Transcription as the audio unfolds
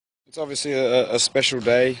It's obviously a special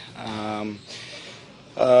day,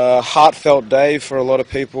 a heartfelt day for a lot of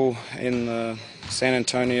people in the San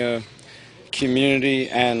Antonio community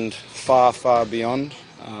and far, far beyond.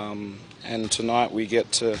 And tonight we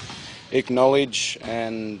get to acknowledge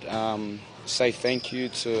and say thank you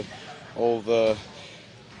to all the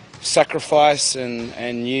sacrifice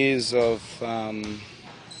and years of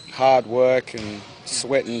hard work and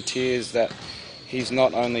sweat and tears that he's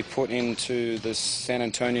not only put into the San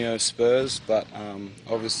Antonio Spurs, but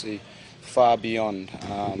obviously far beyond.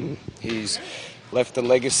 He's left a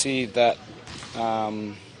legacy that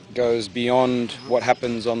goes beyond what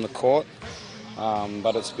happens on the court,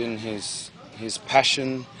 but it's been his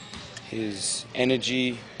passion, his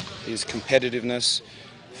energy, his competitiveness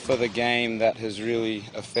for the game that has really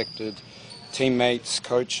affected teammates,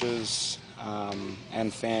 coaches,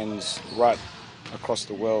 and fans right across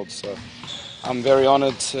the world. So I'm very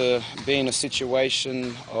honoured to be in a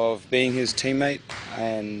situation of being his teammate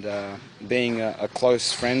and being a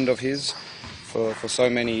close friend of his for so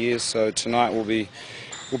many years. So tonight will be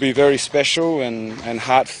very special and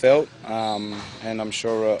heartfelt, and I'm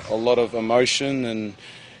sure a lot of emotion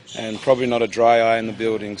and probably not a dry eye in the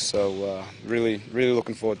building. So really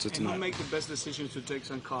looking forward to tonight. And who make the best decision to take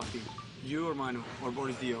some coffee? You or Manu or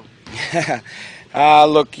Boris Dio?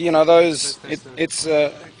 Look, you know, it's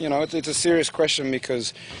a serious question,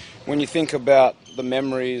 because when you think about the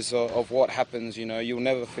memories of what happens, you know, you'll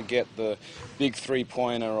never forget the big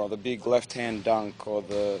three-pointer or the big left-hand dunk or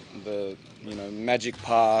the magic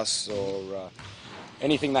pass or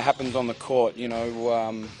anything that happens on the court. You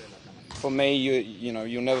know, for me,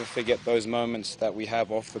 you'll never forget those moments that we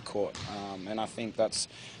have off the court, and I think that's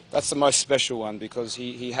the most special one, because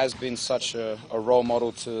he has been such a role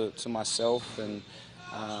model to myself and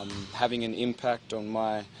having an impact on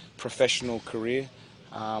my professional career.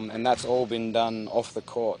 And that's all been done off the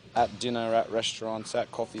court, at dinner, at restaurants,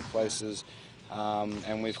 at coffee places,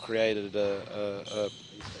 and we've created a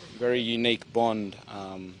very unique bond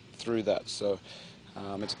through that. So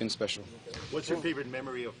it's been special. What's your favorite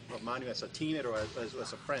memory of Manu as a teammate or as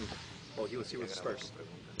a friend while he was here with the Spurs?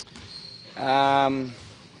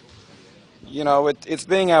 You know, it's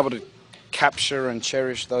being able to capture and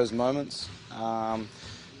cherish those moments.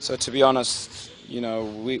 So to be honest, you know,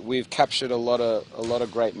 we've captured a lot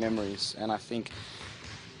of great memories, and I think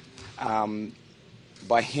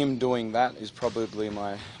by him doing that is probably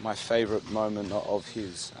my favourite moment of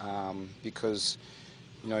his, because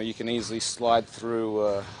you know, you can easily slide through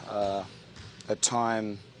a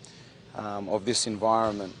time of this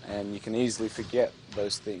environment and you can easily forget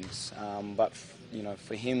those things, but you know,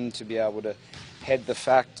 for him to be able to head the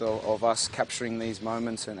fact of us capturing these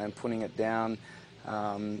moments and putting it down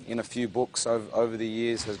in a few books over the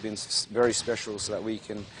years has been very special, so that we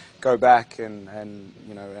can go back and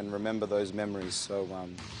remember those memories. So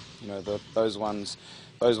you know, those ones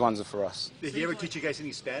are for us. Did he ever teach you guys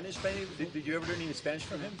any Spanish? Did you ever learn any Spanish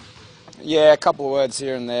from him? Yeah, a couple of words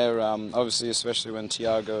here and there. Obviously, especially when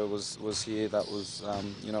Thiago was here, that was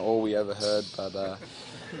you know, all we ever heard. But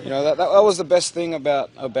you know, that was the best thing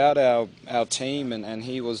about our team, and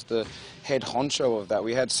he was the head honcho of that.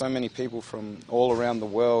 We had so many people from all around the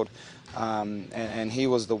world, and he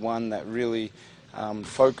was the one that really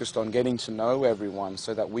focused on getting to know everyone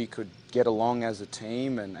so that we could get along as a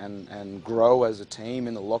team and grow as a team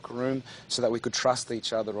in the locker room, so that we could trust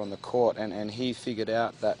each other on the court. And he figured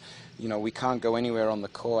out that, you know, we can't go anywhere on the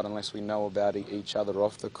court unless we know about each other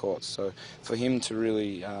off the court. So for him to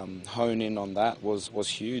really hone in on that was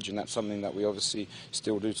huge, and that's something that we obviously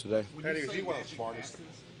still do today. Is he one of the smartest?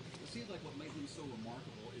 It seems like what made him so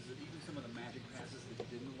remarkable is that even some of the magic passes that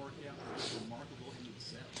didn't work out were remarkable in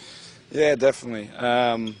themselves. Yeah, definitely.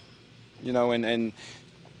 You know, and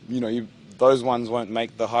you know, those ones won't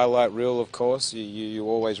make the highlight reel, of course. You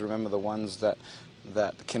always remember the ones that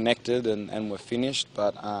connected and were finished.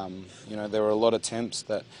 But you know, there were a lot of attempts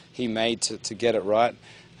that he made to get it right.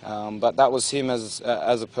 But that was him as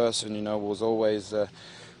a person. You know, was always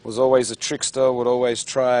a trickster. Would always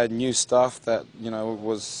try new stuff. That, you know,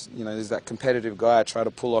 he's that competitive guy. Try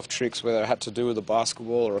to pull off tricks, whether it had to do with a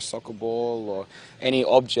basketball or a soccer ball or any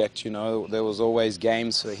object. You know, there was always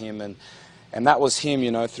games for him, and that was him.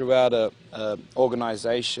 You know, throughout a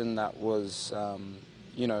organization that was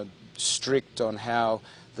you know, strict on how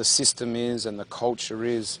the system is and the culture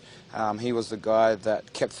is. He was the guy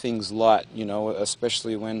that kept things light, you know,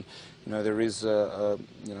 especially when, you know, there is a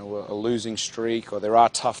losing streak or there are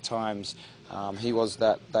tough times. He was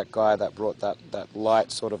that guy that brought that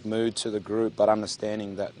light sort of mood to the group, but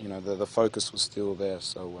understanding that, you know, the focus was still there.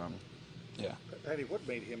 So yeah. Eddie, what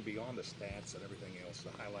made him, beyond the stats and everything else, the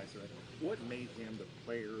highlights, what made him the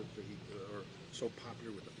player that or so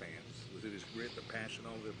popular with the fans? Was it his grit, the passion,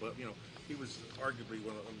 all of it? But he was arguably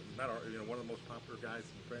one of the most popular guys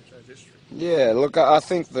in franchise history. Yeah, look, I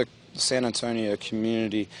think the San Antonio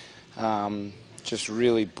community just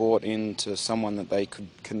really bought into someone that they could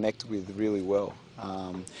connect with really well,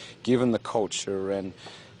 given the culture,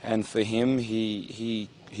 and for him, he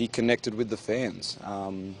connected with the fans,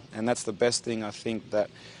 and that's the best thing I think that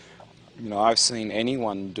I've seen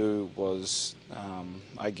anyone do was,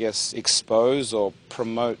 I guess, expose or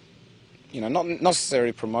promote. Not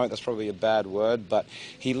necessarily promote, that's probably a bad word, but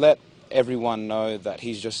he let everyone know that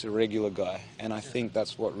he's just a regular guy, and I think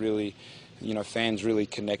that's what really, fans really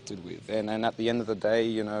connected with. And at the end of the day,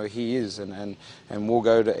 he is, and we'll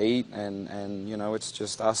go to eat, and it's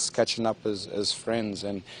just us catching up as friends.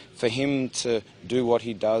 And for him to do what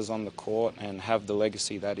he does on the court and have the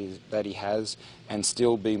legacy that he has, and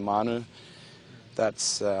still be Manu,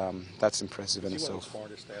 that's impressive in itself. One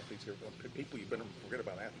of the smartest athletes here. People, you better forget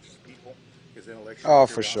about athletes, just people. His intellectual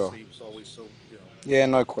For sure. was always so, Yeah,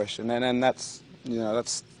 no question, and that's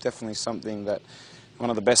that's definitely something that one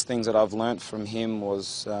of the best things that I've learnt from him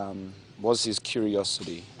was his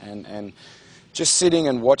curiosity, and just sitting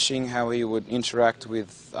and watching how he would interact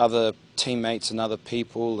with other teammates and other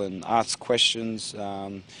people and ask questions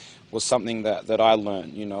was something that I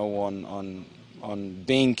learnt, on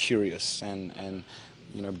being curious and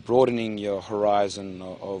broadening your horizon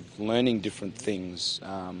of learning different things,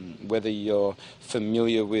 whether you're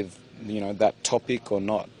familiar with that topic or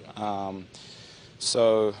not.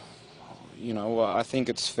 So I think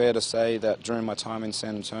it's fair to say that during my time in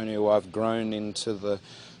San Antonio, I've grown into the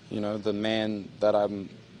the man that I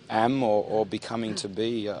am or becoming to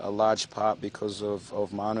be, a large part because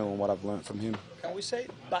of Manu and what I've learned from him. Can we say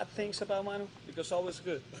bad things about Manu? Because always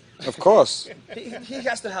good. Of course. He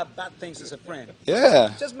has to have bad things as a friend.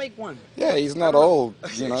 Yeah. Just make one. Yeah, he's not all,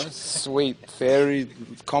 sweet fairy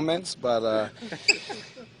comments, but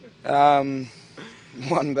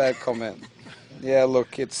one bad comment. Yeah,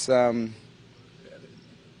 look, it's I don't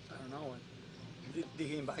know. Did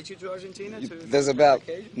he invite you to Argentina? There's about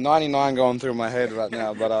 99 going through my head right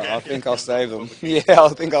now, but I think I'll save them. Yeah, I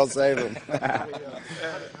think I'll save them. How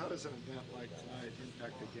does an event like tonight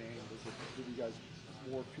impact the game? Does it give you guys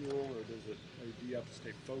more fuel, or do you have to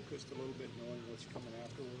stay focused a little bit, knowing what's coming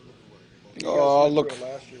afterward? You guys went through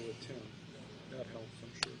it last year with Tim. That helps,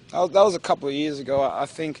 I'm sure. That was a couple of years ago. I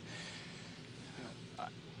think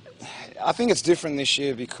it's different this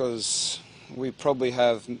year because we probably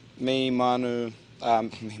have Manu.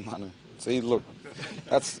 See, look,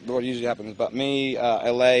 that's what usually happens. But me,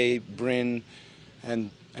 LA, Bryn,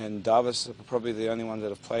 and Davis are probably the only ones that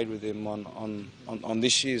have played with him on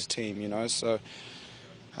this year's team. So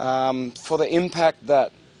for the impact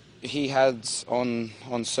that he had on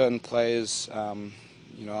certain players, I'm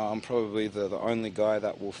probably the only guy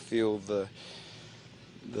that will feel the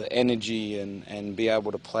energy and be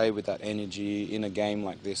able to play with that energy in a game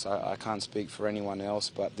like this. I can't speak for anyone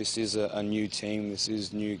else, but this is a new team. This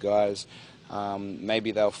is new guys.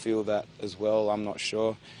 Maybe they'll feel that as well. I'm not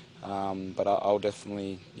sure, but I'll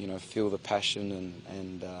definitely feel the passion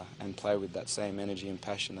and play with that same energy and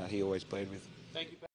passion that he always played with. Thank you.